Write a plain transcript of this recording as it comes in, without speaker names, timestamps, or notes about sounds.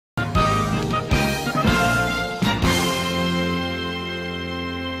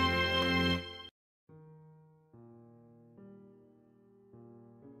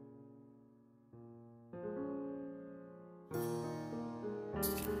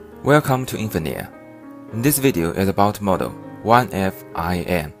Welcome to INFINAIR. This video is about model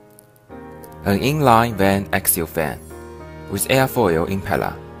YFIAM, an inline vane axial fan with airfoil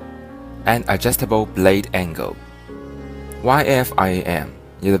impeller and adjustable blade angle. YFIAM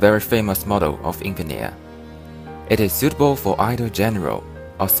is a very famous model of INFINAIR. It is suitable for either general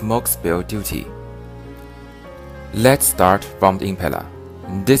or smoke spill duty. Let's start from the impeller.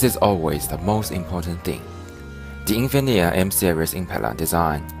 This is always the most important thing. The INFINAIR M series impeller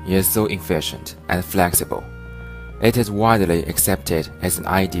design is so efficient and flexible. It is widely accepted as an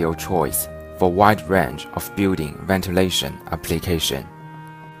ideal choice for a wide range of building ventilation application.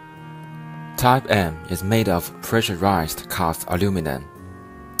 Type M is made of pressurized cast aluminum.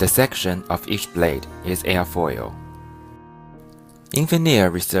 The section of each blade is airfoil.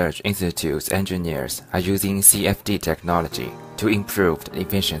 INFINAIR Research Institute's engineers are using CFD technology to improve the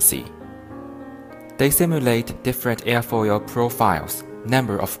efficiency. They simulate different airfoil profiles,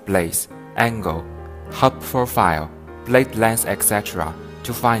 number of blades, angle, hub profile, blade length, etc.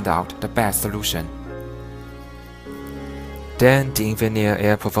 to find out the best solution. Then the INFINAIR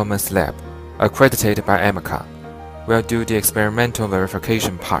Air Performance Lab, accredited by AMCA, will do the experimental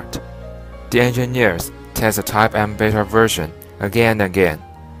verification part. The engineers test the Type M beta version again and again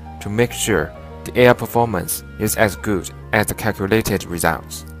to make sure the air performance is as good as the calculated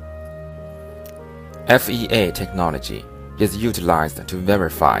results. FEA technology is utilized to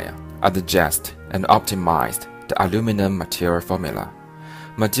verify, adjust, and optimize the aluminum material formula,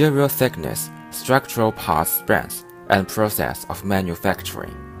 material thickness, structural parts strength, and process of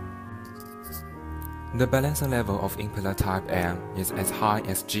manufacturing. The balancing level of impeller Type M is as high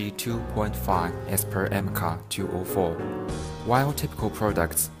as G2.5 as per AMCA 204, while typical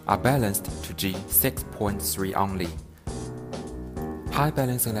products are balanced to G6.3 only. High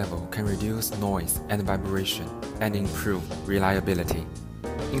balancing level can reduce noise and vibration and improve reliability.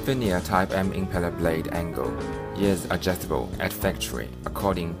 INFINAIR Type M impeller blade angle is adjustable at factory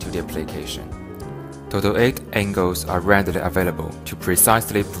according to the application. Total 8 angles are readily available to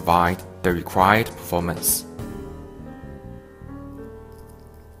precisely provide the required performance.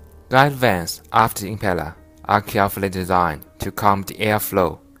 Guide vanes after the impeller are carefully designed to calm the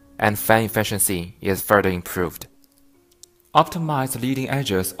airflow, and fan efficiency is further improved. Optimized leading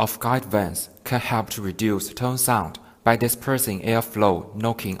edges of guide vanes can help to reduce tone sound by dispersing airflow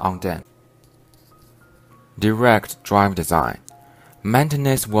knocking on them. Direct drive design.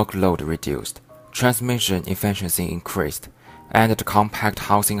 Maintenance workload reduced, transmission efficiency increased, and the compact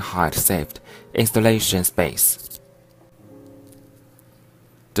housing height saved installation space.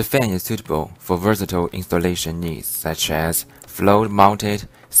 The fan is suitable for versatile installation needs such as floor-mounted,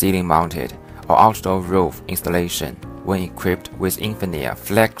 ceiling-mounted, or outdoor roof installation when equipped with INFINAIR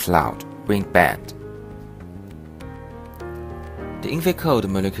Flat Cloud wind band. The INFICOAT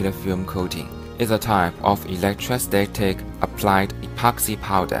molecular film coating is a type of electrostatic applied epoxy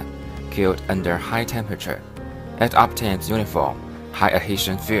powder cured under high temperature. It obtains uniform, high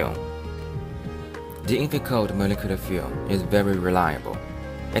adhesion film. The INFICOAT molecular film is very reliable.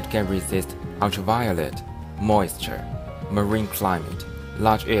 It can resist ultraviolet, moisture, marine climate,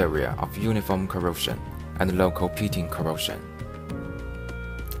 large area of uniform corrosion, and local heating corrosion.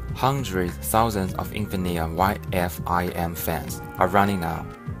 Hundreds, thousands of INFINAIR YFIAM fans are running now.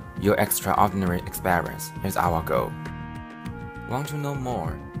 Your extraordinary experience is our goal. Want to know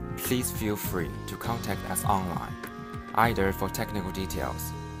more? Please feel free to contact us online, either for technical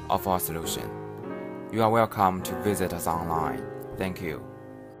details or for a solution. You are welcome to visit us online. Thank you.